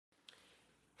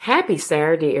Happy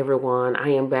Saturday, everyone. I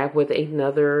am back with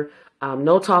another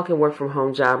No Talking Work From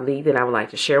Home job lead that I would like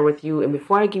to share with you. And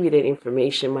before I give you that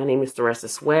information, my name is Theresa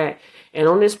Sweat. And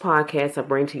on this podcast, I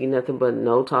bring to you nothing but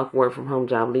No Talking Work From Home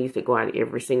job leads that go out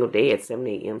every single day at 7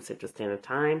 a.m. Central Standard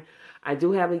Time. I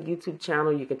do have a YouTube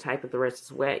channel. You can type in Theresa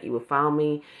Sweat. You will find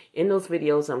me. In those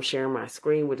videos, I'm sharing my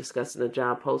screen. We're discussing the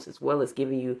job post as well as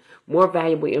giving you more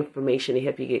valuable information to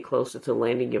help you get closer to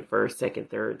landing your first, second,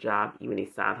 third job, even a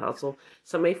side hustle.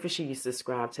 So make sure you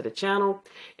subscribe to the channel.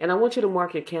 And I want you to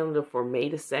mark your calendar for May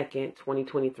the 2nd,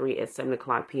 2023 at 7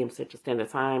 o'clock p.m. Central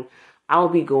Standard Time. I will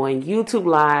be going YouTube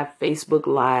Live, Facebook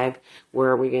Live,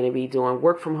 where we're going to be doing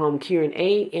work from home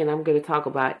Q&A, and I'm going to talk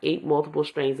about 8 multiple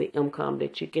streams of income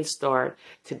that you can start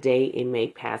today and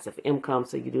make passive income.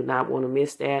 So you do not want to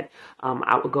miss that.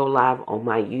 I will go live on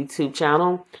my YouTube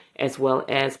channel as well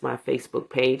as my Facebook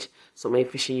page. So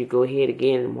make sure you go ahead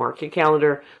again and mark your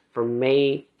calendar for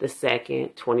May the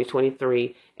 2nd,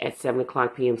 2023 at 7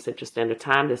 o'clock p.m. Central Standard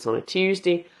Time. That's on a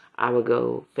Tuesday. I will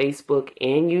go Facebook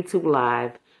and YouTube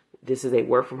Live. This is a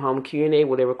work from home Q&A,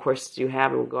 whatever questions you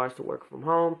have in regards to work from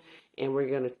home. And I'm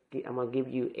going to give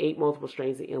you 8 multiple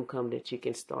streams of income that you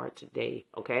can start today.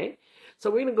 Okay.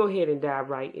 So we're going to go ahead and dive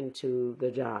right into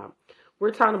the job. We're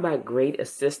talking about great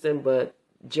assistant, but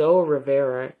Joe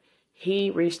Rivera, he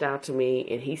reached out to me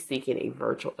and he's seeking a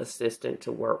virtual assistant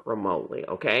to work remotely.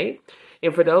 Okay.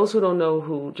 And for those who don't know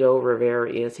who Joe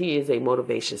Rivera is, he is a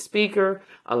motivation speaker,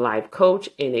 a life coach,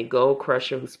 and a goal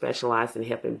crusher who specializes in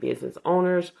helping business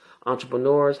owners,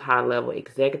 entrepreneurs, high-level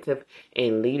executives,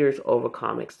 and leaders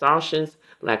overcome exhaustion,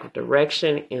 lack of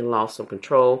direction, and loss of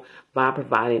control by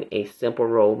providing a simple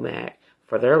roadmap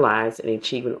for their lives and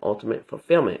achieving ultimate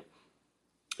fulfillment.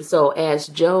 So as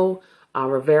Joe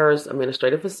Rivera's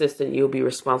administrative assistant, you'll be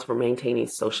responsible for maintaining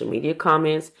social media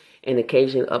comments and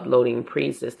occasionally uploading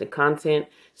pre-existing content,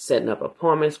 setting up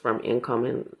appointments from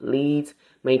incoming leads,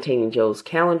 maintaining Joe's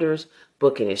calendars,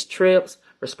 booking his trips,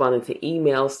 responding to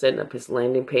emails, setting up his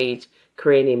landing page,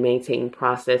 creating and maintaining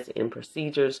process and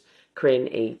procedures, creating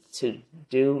a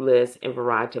to-do list, and a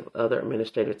variety of other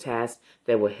administrative tasks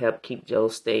that will help keep Joe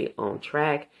stay on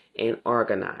track and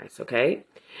organized. Okay.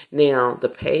 Now, the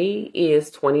pay is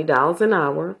 $20 an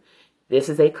hour. This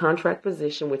is a contract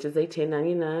position, which is a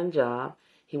 1099 job.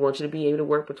 He wants you to be able to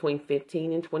work between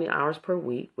 15 and 20 hours per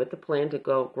week with the plan to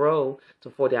grow to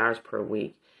 40 hours per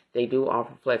week. They do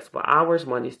offer flexible hours,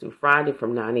 Mondays through Friday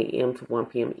from 9 a.m. to 1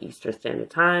 p.m. Eastern Standard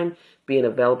Time. Being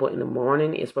available in the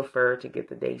morning is preferred to get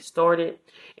the day started.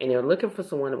 And they're looking for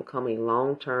someone to become a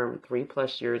long-term,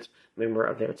 3+ years member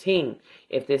of their team.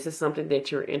 If this is something that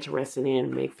you're interested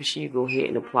in, make sure you go ahead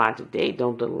and apply today.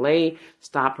 Don't delay.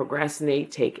 Stop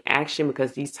procrastinate. Take action,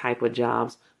 because these type of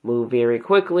jobs move very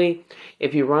quickly.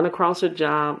 If you run across a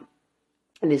job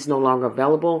and it's no longer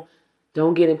available,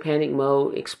 don't get in panic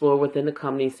mode. Explore within the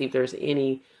company, see if there's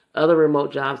any other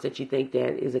remote jobs that you think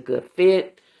that is a good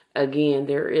fit. Again,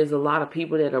 there is a lot of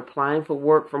people that are applying for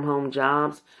work from home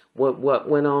jobs. What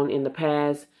went on in the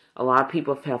past, a lot of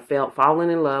people have fallen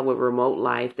in love with remote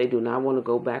life. They do not want to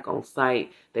go back on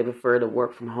site. They prefer to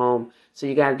work from home. So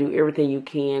you got to do everything you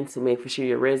can to make sure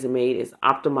your resume is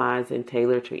optimized and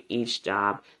tailored to each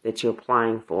job that you're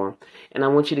applying for. And I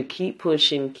want you to keep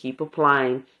pushing, keep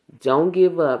applying. Don't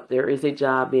give up. There is a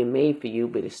job being made for you,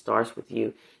 but it starts with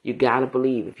you. You got to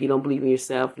believe. If you don't believe in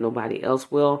yourself, nobody else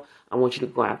will. I want you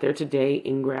to go out there today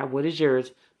and grab what is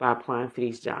yours by applying for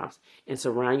these jobs. And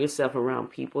surround yourself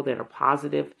around people that are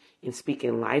positive and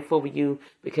speaking life over you,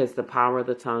 because the power of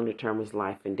the tongue determines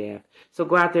life and death. So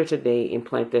go out there today and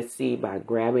plant that seed by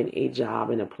grabbing a job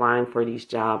and applying for these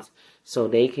jobs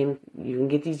so you can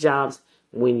get these jobs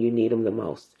when you need them the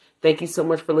most. Thank you so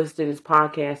much for listening to this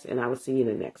podcast, and I will see you in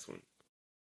the next one.